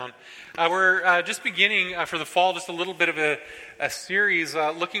We're just beginning for the fall just a little bit of a series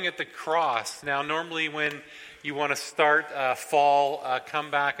looking at the cross. Now, normally when you want to start fall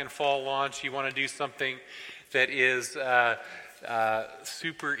comeback and fall launch, you want to do something that is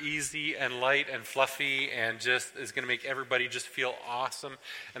super easy and light and fluffy and just is going to make everybody just feel awesome.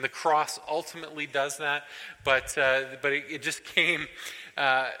 And the cross ultimately does that, but it just came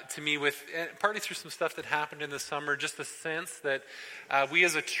to me with, partly through some stuff that happened in the summer, just a sense that we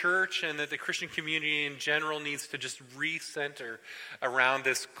as a church and that the Christian community in general needs to just recenter around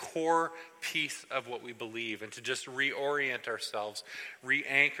this core piece of what we believe and to just reorient ourselves,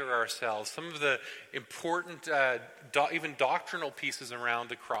 re-anchor ourselves. Some of the important, even doctrinal pieces around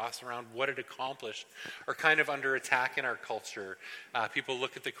the cross, around what it accomplished, are kind of under attack in our culture. People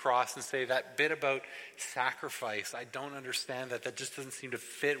look at the cross and say, that bit about sacrifice, I don't understand that. That just doesn't seem to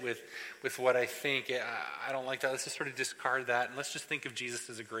fit with what I think. I don't like that. Let's just sort of discard that and let's just think of Jesus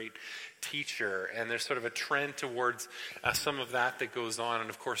as a great teacher. And there's sort of a trend towards some of that goes on. And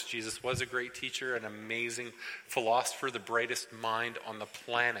of course, Jesus was a great teacher, an amazing philosopher, the brightest mind on the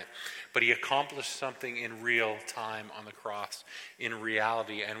planet. But he accomplished something in real time on the cross, in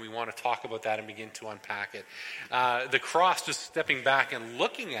reality. And we want to talk about that and begin to unpack it. The cross, just stepping back and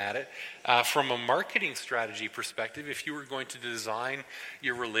looking at it from a marketing strategy perspective, if you were going to design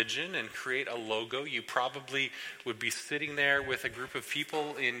your religion and create a logo, you probably would be sitting there with a group of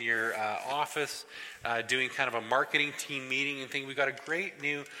people in your office doing kind of a marketing team meeting and thinking, we've got a great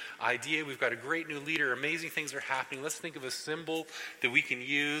new idea, we've got a great new leader, amazing things are happening. Let's think of a symbol that we can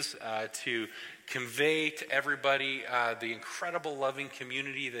use to convey to everybody the incredible loving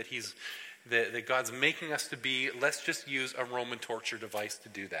community that God's making us to be. Let's just use a Roman torture device to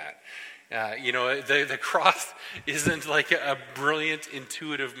do that. The cross isn't like a brilliant,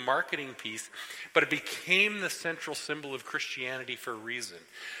 intuitive marketing piece, but it became the central symbol of Christianity for a reason.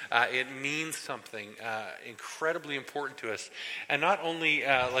 It means something incredibly important to us. And not only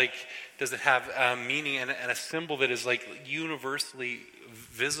does it have meaning and a symbol that is like universally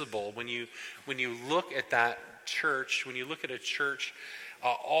visible. When you look at that church, when you look at a church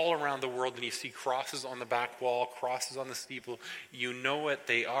all around the world and you see crosses on the back wall, crosses on the steeple, you know what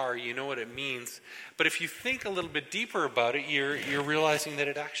they are, you know what it means. But if you think a little bit deeper about it, you're realizing that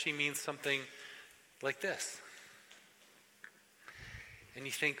it actually means something like this. And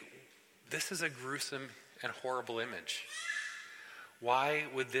you think, this is a gruesome and horrible image. Why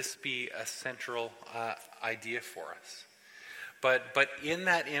would this be a central idea for us? But in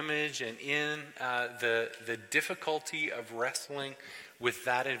that image and in the difficulty of wrestling with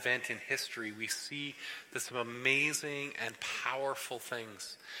that event in history, we see that some amazing and powerful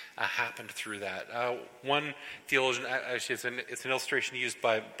things happened through that. One theologian, actually it's an illustration used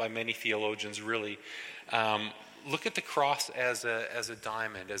by many theologians really, look at the cross as a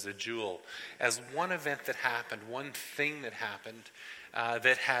diamond, as a jewel, as one event that happened, one thing that happened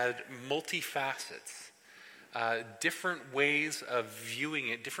that had multifacets. Different ways of viewing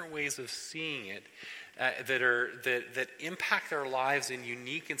it, different ways of seeing it, that impact our lives in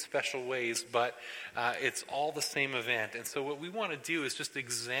unique and special ways, but it's all the same event. And so what we want to do is just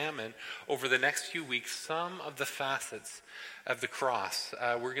examine over the next few weeks some of the facets of the cross.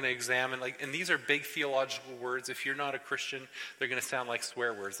 We're going to examine, and these are big theological words. If you're not a Christian, they're going to sound like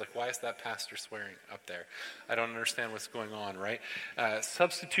swear words. Like, why is that pastor swearing up there? I don't understand what's going on, right?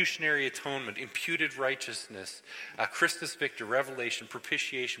 Substitutionary atonement, imputed righteousness, Christus Victor, revelation,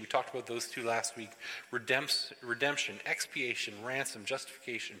 propitiation. We talked about those two last week. Redemption, expiation, ransom,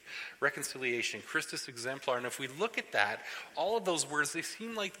 justification, reconciliation, Christus exemplar. And if we look at that, all of those words, they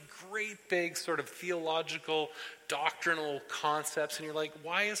seem like great big sort of theological, doctrinal concepts, and you're like,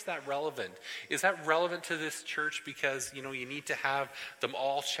 why is that relevant? Is that relevant to this church because, you need to have them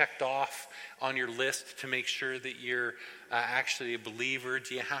all checked off on your list to make sure that you're actually a believer?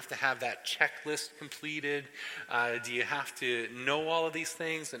 Do you have to have that checklist completed? Do you have to know all of these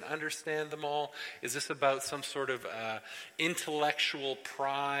things and understand them all? Is this about some sort of intellectual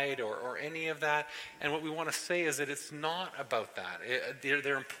pride or any of that? And what we want to say is that it's not about that.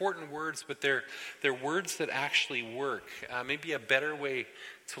 They're important words, but they're words that actually work. Maybe a better way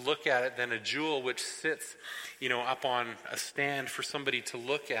to look at it than a jewel which sits, up on a stand for somebody to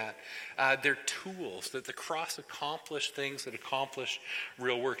look at. They're tools that the cross accomplished things that accomplish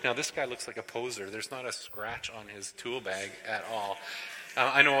real work. Now, this guy looks like a poser. There's not a scratch on his tool bag at all.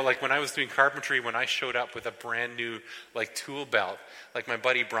 I know, when I was doing carpentry, when I showed up with a brand new, tool belt, my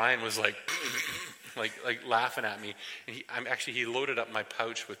buddy Brian was like laughing at me. And he loaded up my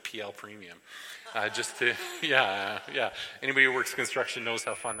pouch with PL Premium. Just to, yeah. Anybody who works construction knows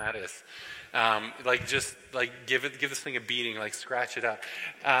how fun that is. Just give this thing a beating, scratch it up.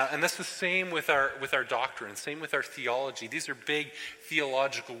 And that's the same with our doctrine, same with our theology. These are big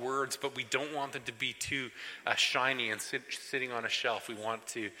theological words, but we don't want them to be too shiny and sitting on a shelf. We want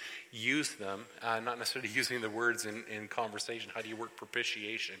to use them, not necessarily using the words in conversation. How do you work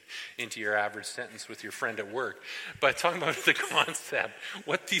propitiation into your average sentence with your friend at work? But talking about the concept,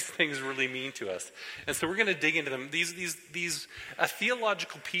 what these things really mean to us. And so we're going to dig into them. These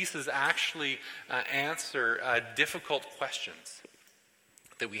theological pieces actually answer difficult questions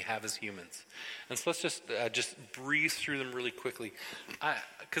that we have as humans. And so let's just breeze through them really quickly.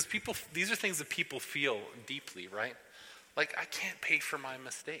 Because these are things that people feel deeply, right? I can't pay for my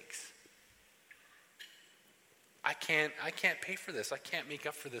mistakes. I can't pay for this. I can't make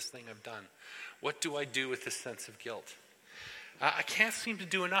up for this thing I've done. What do I do with this sense of guilt? I can't seem to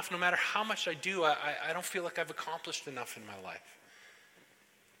do enough. No matter how much I do, I don't feel like I've accomplished enough in my life.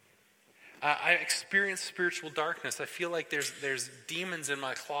 I experience spiritual darkness. I feel like there's demons in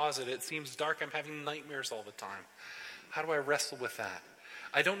my closet. It seems dark. I'm having nightmares all the time. How do I wrestle with that?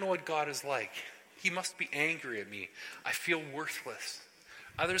 I don't know what God is like. He must be angry at me. I feel worthless.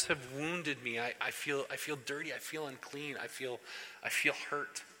 Others have wounded me. I feel dirty. I feel unclean. I feel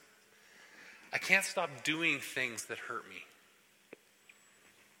hurt. I can't stop doing things that hurt me.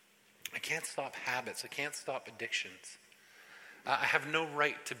 I can't stop habits. I can't stop addictions. I have no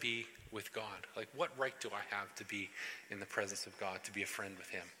right to be with God. What right do I have to be in the presence of God, to be a friend with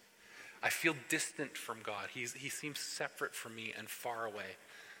him? I feel distant from God. He seems separate from me and far away.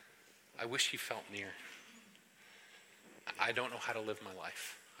 I wish he felt near. I don't know how to live my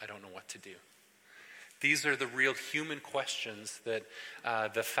life. I don't know what to do. These are the real human questions that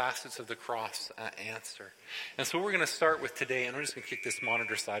the facets of the cross answer. And so we're going to start with today, and I'm just going to kick this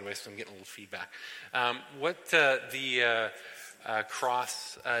monitor sideways so I'm getting a little feedback. What the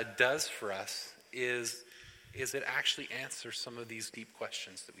cross does for us is it actually answers some of these deep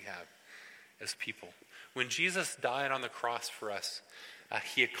questions that we have as people. When Jesus died on the cross for us,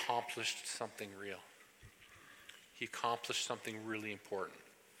 he accomplished something real. He accomplished something really important.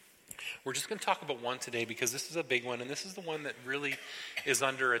 We're just going to talk about one today because this is a big one, and this is the one that really is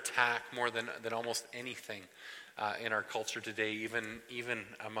under attack more than almost anything in our culture today, even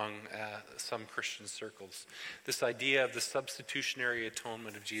among some Christian circles. This idea of the substitutionary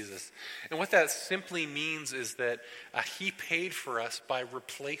atonement of Jesus. And what that simply means is that he paid for us by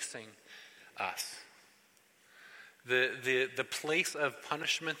replacing us. The place of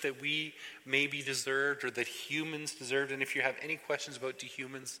punishment that we maybe deserved or that humans deserved. And if you have any questions about do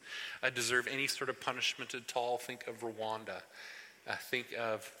humans deserve any sort of punishment at all, think of Rwanda. Think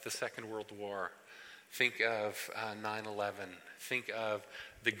of the Second World War. Think of 9/11. Think of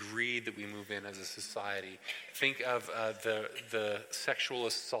the greed that we move in as a society. Think of the sexual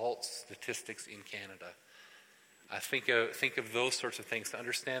assault statistics in Canada. Think of those sorts of things to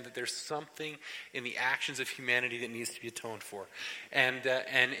understand that there's something in the actions of humanity that needs to be atoned for. And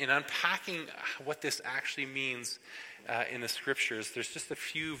in unpacking what this actually means in the scriptures, there's just a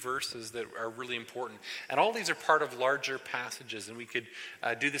few verses that are really important. And all these are part of larger passages, and we could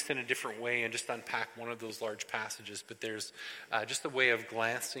do this in a different way and just unpack one of those large passages. But there's just a way of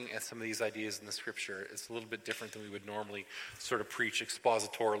glancing at some of these ideas in the scripture. It's a little bit different than we would normally sort of preach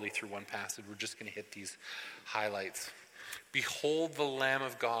expositorily through one passage. We're just going to hit these highlights. Behold the Lamb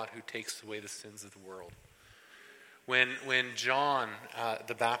of God who takes away the sins of the world. When John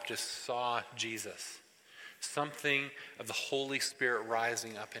the Baptist saw Jesus, something of the Holy Spirit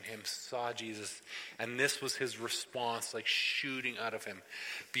rising up in him, saw Jesus, and this was his response, like shooting out of him.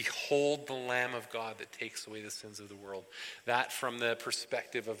 Behold the Lamb of God that takes away the sins of the world. That from the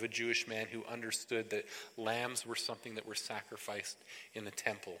perspective of a Jewish man who understood that lambs were something that were sacrificed in the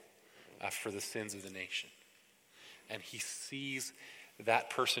temple for the sins of the nation. And he sees that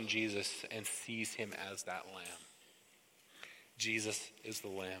person, Jesus, and sees him as that lamb. Jesus is the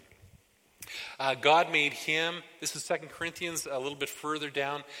lamb. God made him, this is 2 Corinthians, a little bit further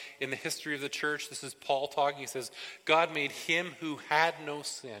down in the history of the church. This is Paul talking. He says, God made him who had no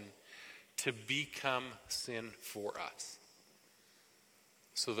sin to become sin for us,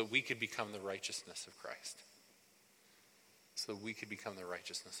 so that we could become the righteousness of Christ. So that we could become the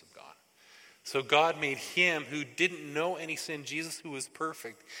righteousness of God. So God made him who didn't know any sin, Jesus who was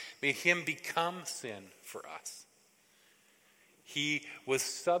perfect, made him become sin for us. He was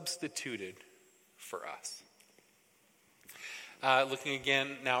substituted for us. Looking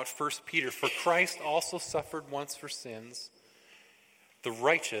again now at 1 Peter. For Christ also suffered once for sins. The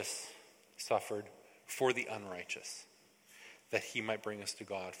righteous suffered for the unrighteous, that he might bring us to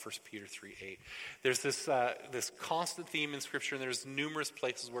God, 1 Peter 3:8. There's this constant theme in Scripture, and there's numerous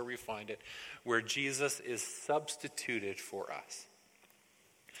places where we find it, where Jesus is substituted for us.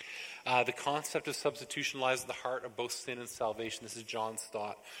 The concept of substitution lies at the heart of both sin and salvation. This is John's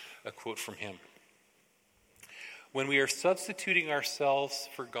thought, a quote from him. When we are substituting ourselves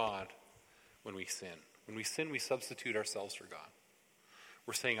for God, when we sin, we substitute ourselves for God.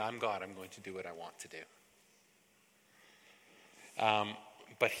 We're saying, I'm God, I'm going to do what I want to do.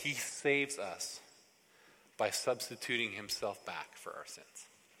 But he saves us by substituting himself back for our sins.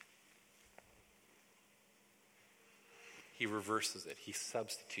 He reverses it. He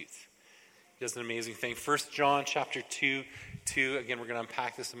substitutes. He does an amazing thing. 1 John chapter 2, again, we're going to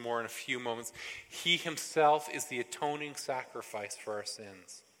unpack this more in a few moments. He himself is the atoning sacrifice for our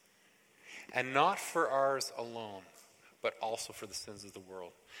sins. And not for ours alone, but also for the sins of the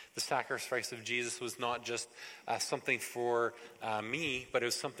world. The sacrifice of Jesus was not just something for me, but it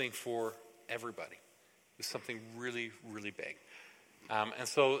was something for everybody. It was something really, really big. And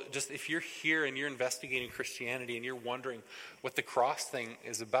so just if you're here and you're investigating Christianity and you're wondering what the cross thing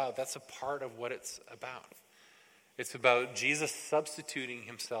is about, that's a part of what it's about. It's about Jesus substituting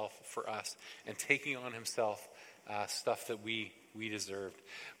himself for us and taking on himself stuff that we deserved.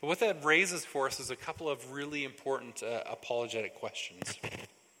 But what that raises for us is a couple of really important apologetic questions.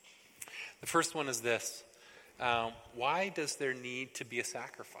 The first one is this. Why does there need to be a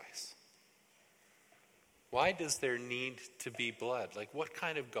sacrifice? Why does there need to be blood? Like, what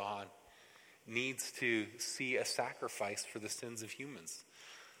kind of God needs to see a sacrifice for the sins of humans?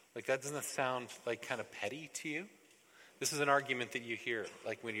 Like, that doesn't sound like kind of petty to you? This is an argument that you hear,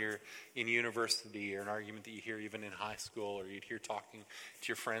 like when you're in university, or an argument that you hear even in high school, or you'd hear talking to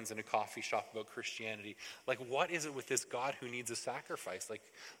your friends in a coffee shop about Christianity. Like, what is it with this God who needs a sacrifice? Like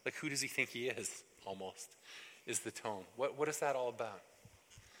who does he think he is, almost, is the tone. What is that all about?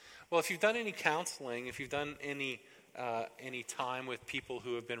 Well, if you've done any counseling, if you've done any time with people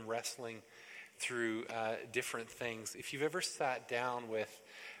who have been wrestling through different things, if you've ever sat down with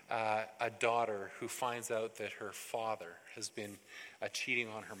a daughter who finds out that her father has been cheating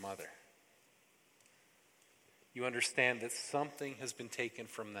on her mother, you understand that something has been taken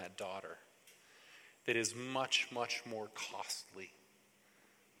from that daughter that is much, much more costly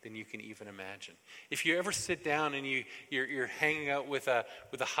than you can even imagine. If you ever sit down and you're hanging out with a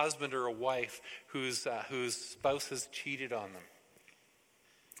husband or a wife whose spouse has cheated on them,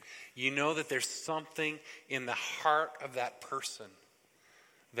 you know that there's something in the heart of that person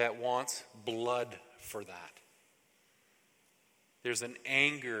that wants blood for that. There's an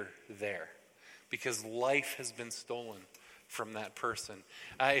anger there because life has been stolen from that person.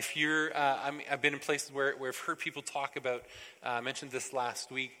 If you're, I've been in places where I've heard people talk about, I mentioned this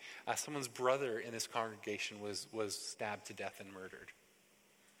last week, someone's brother in his congregation was stabbed to death and murdered.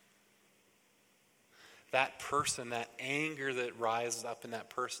 That person, that anger that rises up in that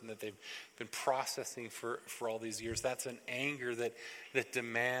person that they've been processing for all these years, that's an anger that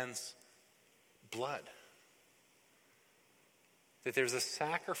demands blood. That there's a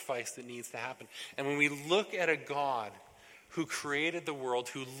sacrifice that needs to happen. And when we look at a God who created the world,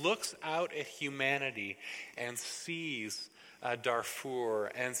 who looks out at humanity and sees Darfur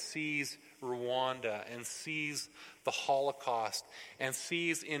and sees Rwanda and sees the Holocaust and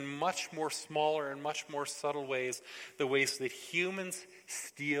sees in much more smaller and much more subtle ways the ways that humans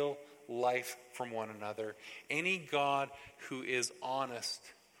steal life from one another. Any God who is honest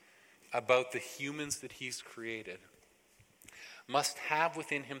about the humans that he's created must have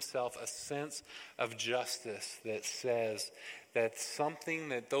within himself a sense of justice that says that something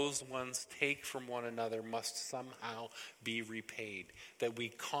that those ones take from one another must somehow be repaid. That we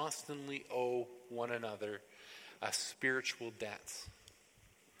constantly owe one another spiritual debts.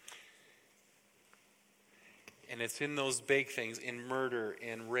 And it's in those big things, in murder,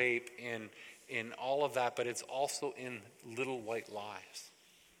 in rape, in all of that, but it's also in little white lies.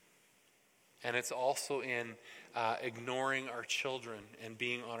 And it's also in ignoring our children and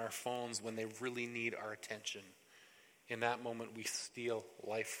being on our phones when they really need our attention. In that moment, we steal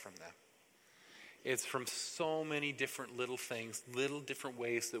life from them. It's from so many different little things, little different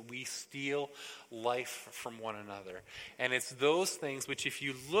ways that we steal life from one another. And it's those things which, if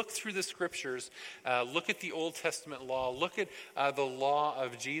you look through the scriptures, look at the Old Testament law, look at the law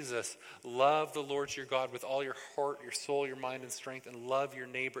of Jesus, love the Lord your God with all your heart, your soul, your mind, and strength, and love your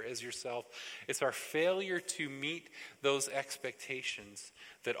neighbor as yourself. It's our failure to meet those expectations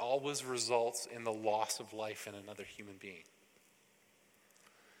that always results in the loss of life in another human being.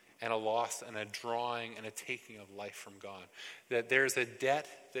 And a loss and a drawing and a taking of life from God. That there's a debt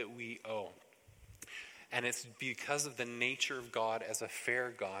that we owe. And it's because of the nature of God as a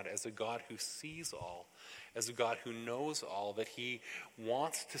fair God, as a God who sees all, as a God who knows all, that he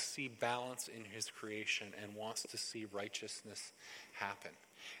wants to see balance in his creation and wants to see righteousness happen.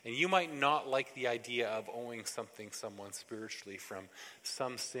 And you might not like the idea of owing someone spiritually from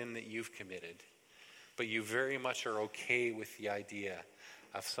some sin that you've committed, but you very much are okay with the idea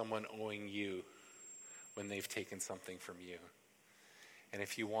of someone owing you when they've taken something from you. And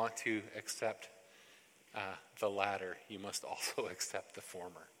if you want to accept the latter, you must also accept the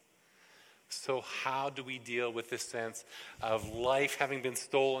former. So how do we deal with this sense of life having been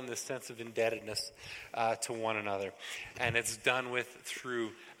stolen, this sense of indebtedness to one another? And it's done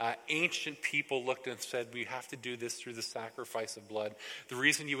through ancient people looked and said, we have to do this through the sacrifice of blood. The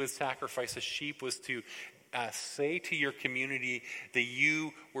reason you would sacrifice a sheep was to say to your community that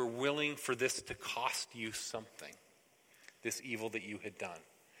you were willing for this to cost you something, this evil that you had done.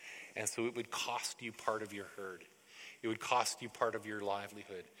 And so it would cost you part of your herd. It would cost you part of your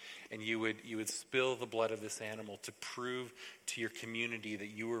livelihood. And you would spill the blood of this animal to prove to your community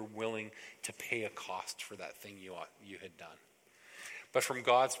that you were willing to pay a cost for that thing you had done. But from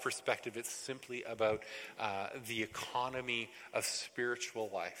God's perspective, it's simply about the economy of spiritual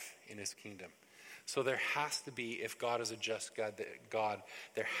life in his kingdom. So there has to be, if God is a just God,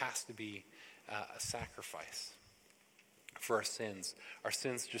 there has to be a sacrifice for our sins. Our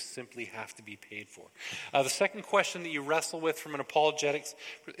sins just simply have to be paid for. The second question that you wrestle with from an apologetics,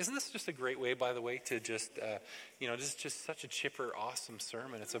 isn't this just a great way, by the way, to just, this is just such a chipper, awesome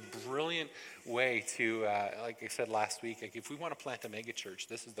sermon. It's a brilliant way to, like I said last week, like if we want to plant a mega church,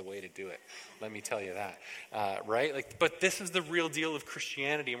 this is the way to do it. Let me tell you that, right? But this is the real deal of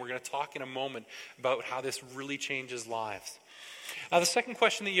Christianity, and we're going to talk in a moment about how this really changes lives. The second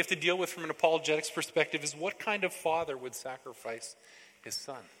question that you have to deal with from an apologetics perspective is, what kind of father would sacrifice his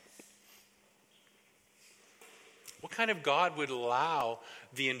son? What kind of God would allow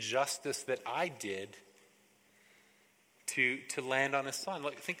the injustice that I did to land on his son?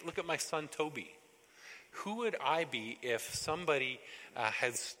 Look at my son Toby. Who would I be if somebody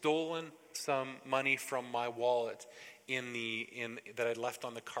had stolen some money from my wallet that I'd left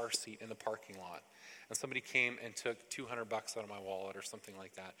on the car seat in the parking lot? And somebody came and took $200 out of my wallet or something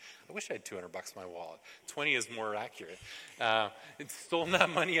like that. I wish I had $200 in my wallet. 20 is more accurate. It's stolen that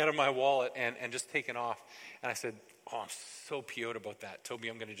money out of my wallet and just taken off. And I said, I'm so PO'd about that. Toby,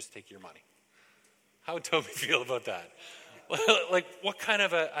 I'm going to just take your money. How would Toby feel about that? Like, what kind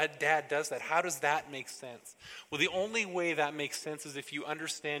of a dad does that? How does that make sense? Well, the only way that makes sense is if you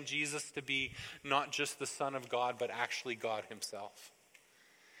understand Jesus to be not just the Son of God, but actually God himself.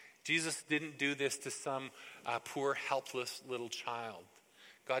 Jesus didn't do this to some poor, helpless little child.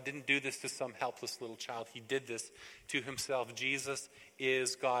 God didn't do this to some helpless little child. He did this to himself. Jesus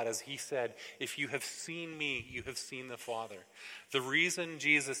is God. As he said, if you have seen me, you have seen the Father. The reason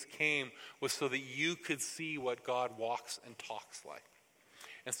Jesus came was so that you could see what God walks and talks like.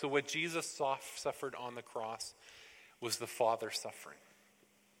 And so what Jesus suffered on the cross was the Father suffering.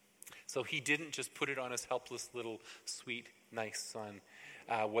 So he didn't just put it on his helpless little sweet, nice son.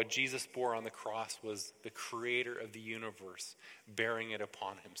 What Jesus bore on the cross was the creator of the universe bearing it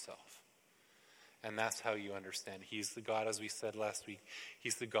upon himself. And that's how you understand. He's the God, as we said last week,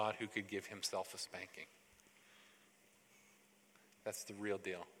 he's the God who could give himself a spanking. That's the real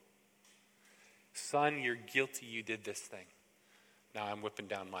deal. Son, you're guilty, you did this thing. Now I'm whipping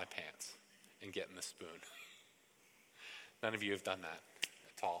down my pants and getting the spoon. None of you have done that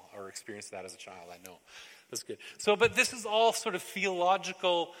at all or experienced that as a child, I know. That's good. But this is all sort of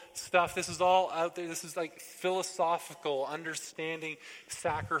theological stuff. This is all out there. This is like philosophical, understanding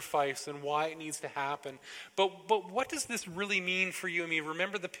sacrifice and why it needs to happen. But what does this really mean for you? I mean,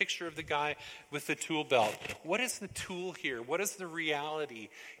 remember the picture of the guy with the tool belt. What is the tool here? What is the reality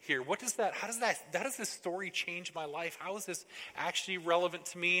here? How does this story change my life? How is this actually relevant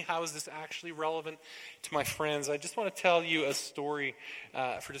to me? How is this actually relevant to my friends? I just want to tell you a story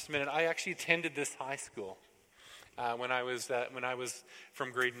for just a minute. I actually attended this high school. When I was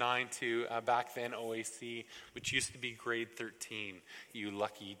from grade 9 to back then OAC, which used to be grade 13. You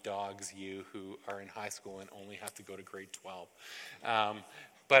lucky dogs, you who are in high school and only have to go to grade 12.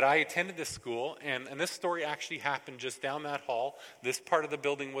 But I attended this school, and this story actually happened just down that hall. This part of the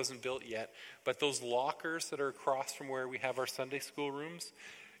building wasn't built yet, but those lockers that are across from where we have our Sunday school rooms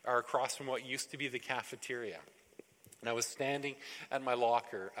are across from what used to be the cafeteria. And I was standing at my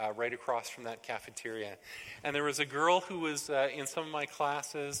locker right across from that cafeteria. And there was a girl who was in some of my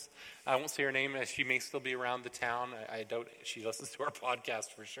classes. I won't say her name. She may still be around the town. I doubt she listens to our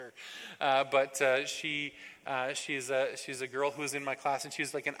podcast for sure. But she's a girl who was in my class, and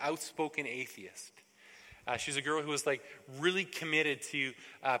she's like an outspoken atheist. She's a girl who was like really committed to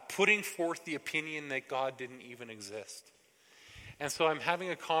putting forth the opinion that God didn't even exist. And so I'm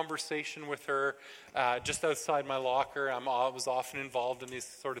having a conversation with her just outside my locker. I was often involved in these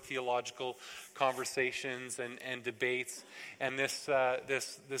sort of theological conversations and debates. And this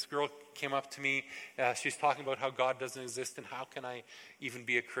girl came up to me. She's talking about how God doesn't exist and how can I even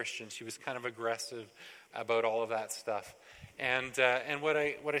be a Christian. She was kind of aggressive about all of that stuff. And what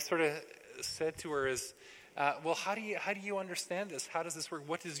I sort of said to her is, well, how do you understand this? How does this work?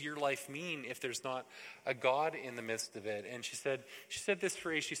 What does your life mean if there's not a God in the midst of it? And she said this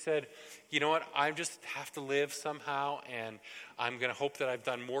phrase. She said, you know what? I just have to live somehow, and I'm going to hope that I've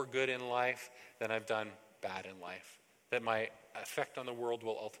done more good in life than I've done bad in life, that my effect on the world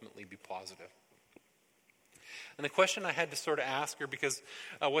will ultimately be positive. And the question I had to sort of ask her, because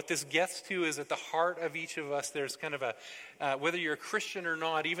what this gets to is at the heart of each of us, there's kind of a, whether you're a Christian or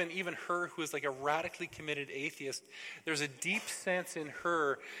not, even her who is like a radically committed atheist, there's a deep sense in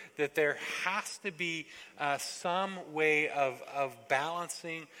her that there has to be some way of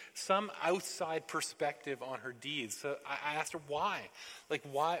balancing, some outside perspective on her deeds. So I asked her why. Like,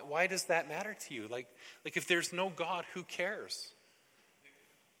 why does that matter to you? Like if there's no God, who cares?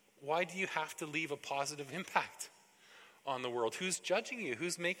 Why do you have to leave a positive impact on the world? Who's judging you?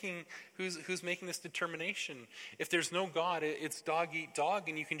 Who's making this determination? If there's no God, it's dog eat dog,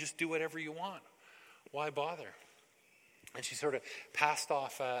 and you can just do whatever you want. Why bother? And she sort of passed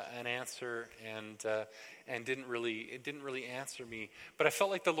off an answer and didn't really answer me. But I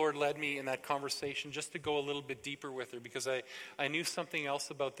felt like the Lord led me in that conversation just to go a little bit deeper with her, because I knew something else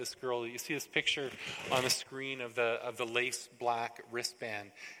about this girl. You see this picture on the screen of the lace black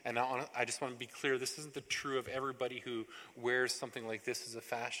wristband. And I just want to be clear, this isn't the true of everybody who wears something like this as a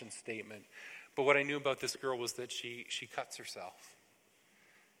fashion statement. But what I knew about this girl was that she cuts herself.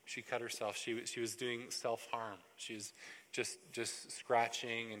 She cut herself. She was doing self-harm. She was just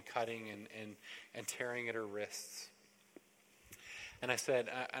scratching and cutting and tearing at her wrists. And I said,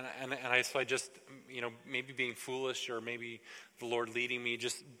 so I just, maybe being foolish or maybe the Lord leading me,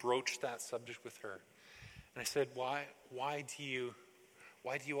 just broached that subject with her. And I said, why do you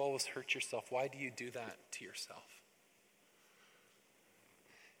always hurt yourself? Why do you do that to yourself?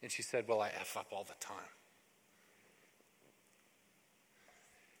 And she said, well, I F up all the time.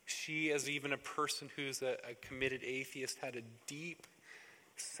 She, as even a person who's a committed atheist, had a deep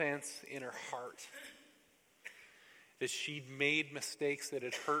sense in her heart that she'd made mistakes that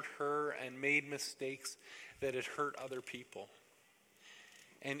had hurt her and made mistakes that had hurt other people.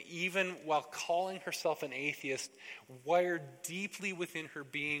 And even while calling herself an atheist, wired deeply within her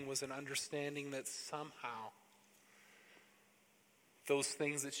being was an understanding that somehow those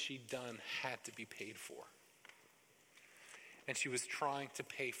things that she'd done had to be paid for. And she was trying to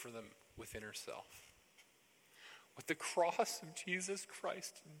pay for them within herself. What the cross of Jesus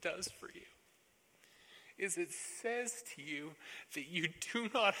Christ does for you is it says to you that you do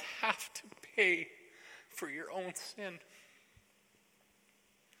not have to pay for your own sin.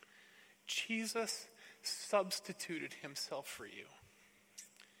 Jesus substituted himself for you.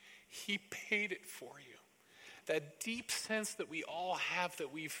 He paid it for you. That deep sense that we all have,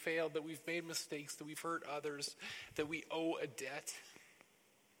 that we've failed, that we've made mistakes, that we've hurt others, that we owe a debt,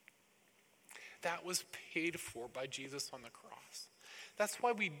 that was paid for by Jesus on the cross. That's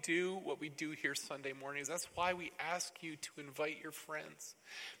why we do what we do here Sunday mornings. That's why we ask you to invite your friends.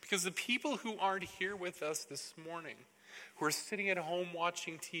 Because the people who aren't here with us this morning, who are sitting at home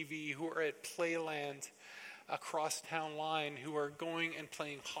watching TV, who are at Playland across town line, who are going and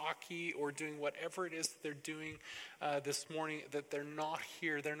playing hockey or doing whatever it is that they're doing this morning, that they're not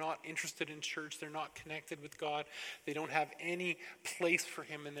here, they're not interested in church, they're not connected with God, they don't have any place for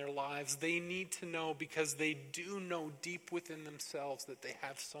him in their lives. They need to know, because they do know deep within themselves that they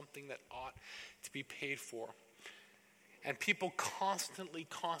have something that ought to be paid for. And people constantly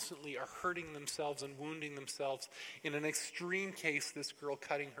are hurting themselves and wounding themselves. In an extreme case, this girl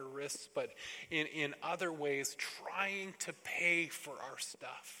cutting her wrists, but in other ways, trying to pay for our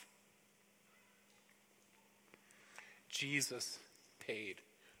stuff. Jesus paid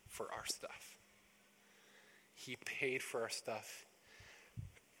for our stuff. He paid for our stuff.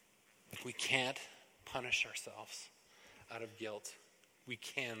 We can't punish ourselves out of guilt. We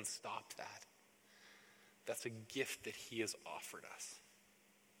can stop that. That's a gift that he has offered us.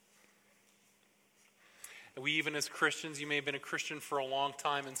 And we, even as Christians, you may have been a Christian for a long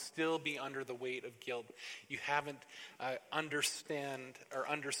time and still be under the weight of guilt. You haven't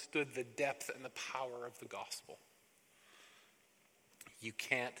understood the depth and the power of the gospel. You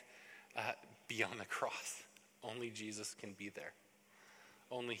can't be on the cross. Only Jesus can be there.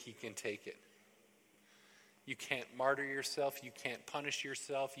 Only he can take it. You can't martyr yourself. You can't punish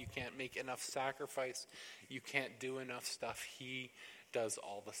yourself. You can't make enough sacrifice. You can't do enough stuff. He does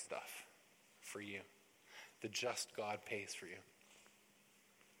all the stuff for you. The just God pays for you.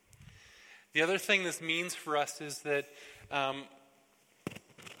 The other thing this means for us is that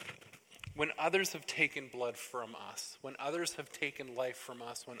when others have taken blood from us, when others have taken life from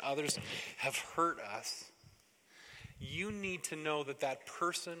us, when others have hurt us, you need to know that that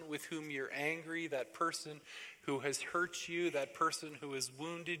person with whom you're angry, that person who has hurt you, that person who has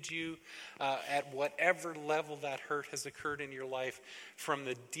wounded you, at whatever level that hurt has occurred in your life, from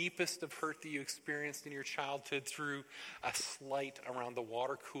the deepest of hurt that you experienced in your childhood through a slight around the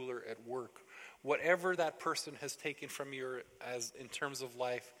water cooler at work, whatever that person has taken from you as in terms of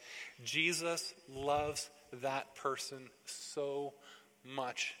life, Jesus loves that person so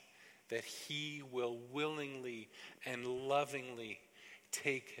much that he will willingly and lovingly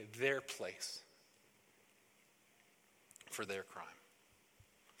take their place for their crime.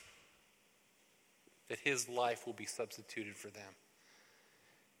 That his life will be substituted for them.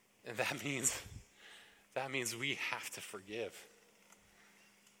 And that means we have to forgive.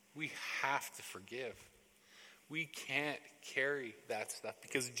 We have to forgive. We can't carry that stuff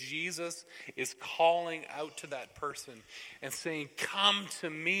because Jesus is calling out to that person and saying, "Come to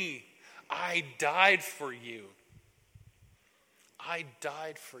me. I died for you. I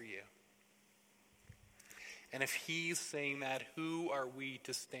died for you." And if he's saying that, who are we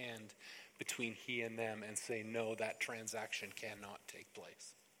to stand between he and them and say, no, that transaction cannot take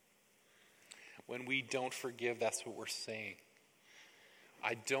place? When we don't forgive, that's what we're saying.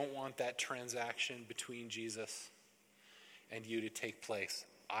 I don't want that transaction between Jesus and you to take place.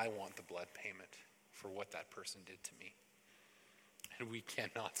 I want the blood payment for what that person did to me. And we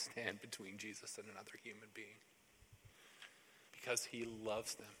cannot stand between Jesus and another human being because he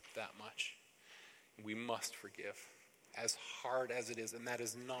loves them that much. We must forgive, as hard as it is, and that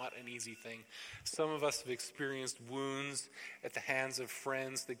is not an easy thing. Some of us have experienced wounds at the hands of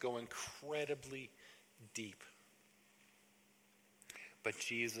friends that go incredibly deep. But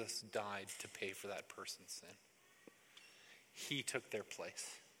Jesus died to pay for that person's sin. He took their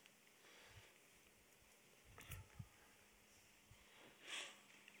place.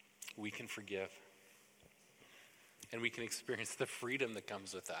 We can forgive. And we can experience the freedom that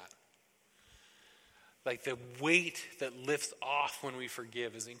comes with that. Like the weight that lifts off when we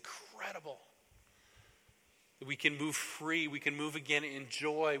forgive is incredible. We can move free. We can move again in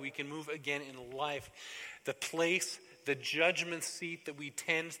joy. We can move again in life. The place, the judgment seat that we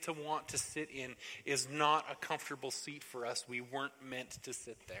tend to want to sit in is not a comfortable seat for us. We weren't meant to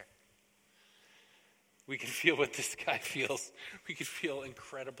sit there. We can feel what this guy feels. We can feel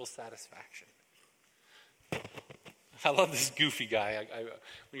incredible satisfaction. I love this goofy guy.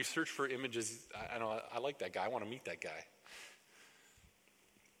 When you search for images, I like that guy. I want to meet that guy.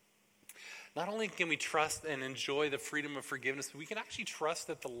 Not only can we trust and enjoy the freedom of forgiveness, but we can actually trust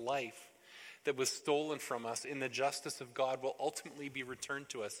that the life that was stolen from us in the justice of God will ultimately be returned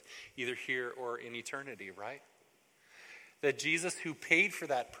to us, either here or in eternity, right? That Jesus, who paid for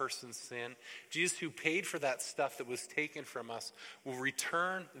that person's sin, Jesus who paid for that stuff that was taken from us, will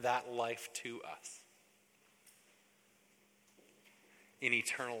return that life to us in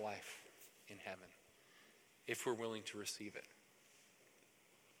eternal life in heaven, if we're willing to receive it.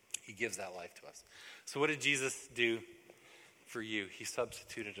 He gives that life to us. So what did Jesus do for you? He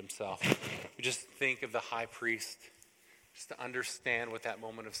substituted himself. We just think of the high priest, just to understand what that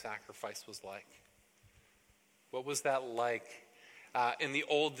moment of sacrifice was like. What was that like? In the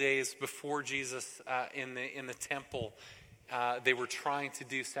old days, before Jesus, in the temple, they were trying to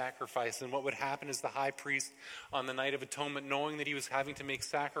do sacrifice. And what would happen is the high priest on the night of atonement, knowing that he was having to make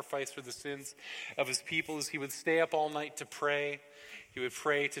sacrifice for the sins of his people, is he would stay up all night to pray. He would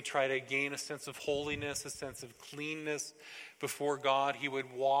pray to try to gain a sense of holiness, a sense of cleanness before God. He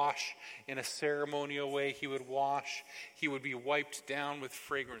would wash in a ceremonial way. He would wash. He would be wiped down with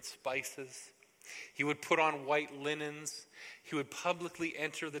fragrant spices. He would put on white linens. He would publicly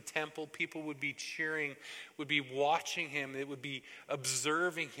enter the temple. People would be cheering, would be watching him. They would be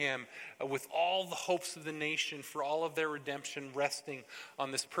observing him with all the hopes of the nation for all of their redemption resting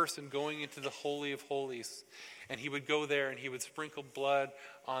on this person going into the Holy of Holies. And he would go there and he would sprinkle blood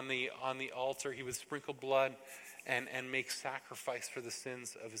on the altar. He would sprinkle blood and make sacrifice for the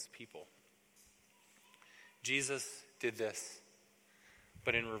sins of his people. Jesus did this,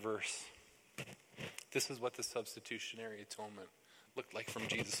 but in reverse. This is what the substitutionary atonement looked like from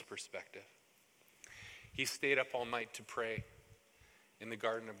Jesus' perspective. He stayed up all night to pray in the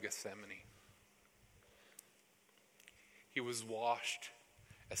Garden of Gethsemane. He was washed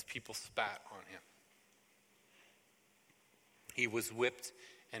as people spat on him. He was whipped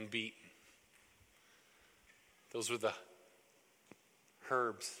and beaten. Those were the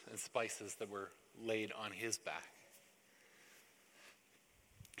herbs and spices that were laid on his back.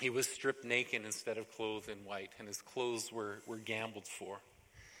 He was stripped naked instead of clothed in white, and his clothes were gambled for.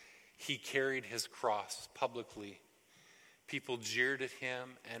 He carried his cross publicly. People jeered at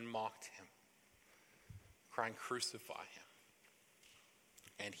him and mocked him, crying, "Crucify him."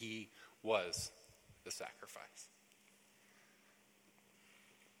 And he was the sacrifice.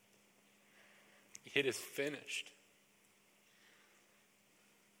 It is finished.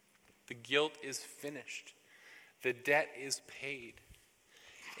 The guilt is finished. The debt is paid.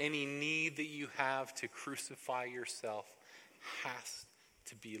 Any need that you have to crucify yourself has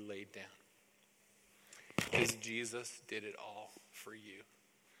to be laid down. Because Jesus did it all for you.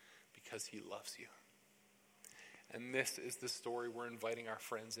 Because he loves you. And this is the story we're inviting our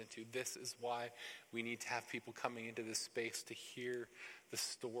friends into. This is why we need to have people coming into this space to hear the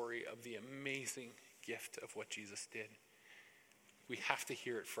story of the amazing gift of what Jesus did. We have to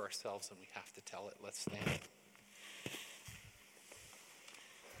hear it for ourselves, and we have to tell it. Let's stand.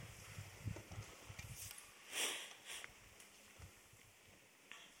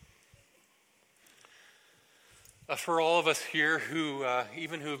 For all of us here who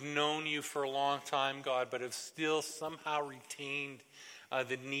have known you for a long time, God, but have still somehow retained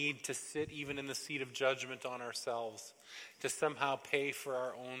the need to sit even in the seat of judgment on ourselves, to somehow pay for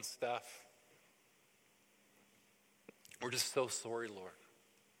our own stuff. We're just so sorry, Lord,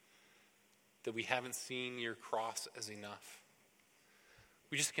 that we haven't seen your cross as enough.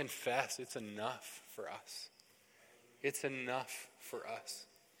 We just confess it's enough for us. It's enough for us.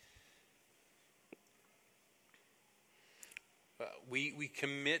 We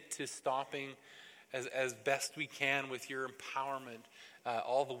commit to stopping as best we can with your empowerment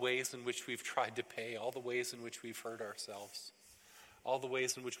all the ways in which we've tried to pay, all the ways in which we've hurt ourselves, all the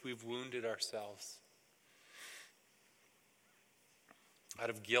ways in which we've wounded ourselves out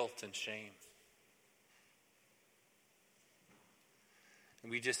of guilt and shame.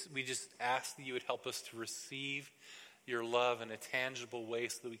 And we just ask that you would help us to receive your love in a tangible way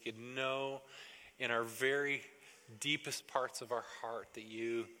so that we could know in our very deepest parts of our heart that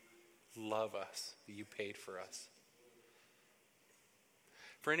you love us, that you paid for us.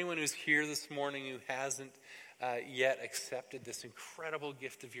 For anyone who's here this morning who hasn't yet accepted this incredible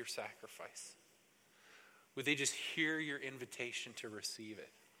gift of your sacrifice, would they just hear your invitation to receive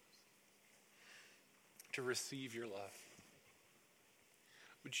it, to receive your love?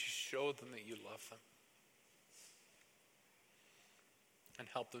 Would you show them that you love them and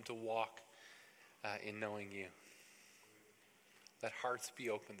help them to walk in knowing you? Let hearts be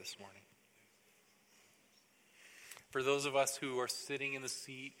open this morning. For those of us who are sitting in the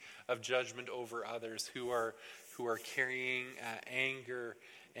seat of judgment over others, who are carrying anger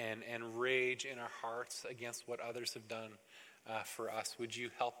and rage in our hearts against what others have done for us, would you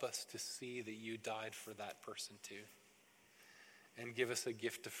help us to see that you died for that person too? And give us a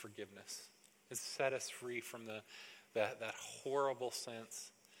gift of forgiveness. And set us free from that horrible sense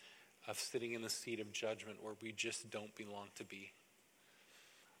of sitting in the seat of judgment where we just don't belong to be.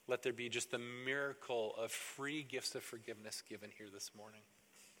 Let there be just a miracle of free gifts of forgiveness given here this morning.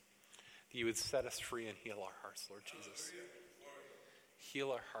 That you would set us free and heal our hearts, Lord Jesus.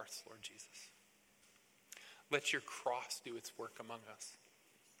 Heal our hearts, Lord Jesus. Let your cross do its work among us.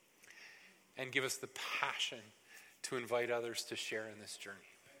 And give us the passion to invite others to share in this journey.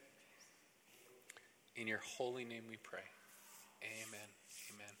 In your holy name we pray. Amen.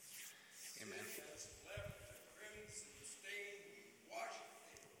 Amen. Amen.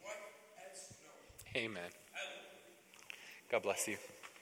 Amen. God bless you.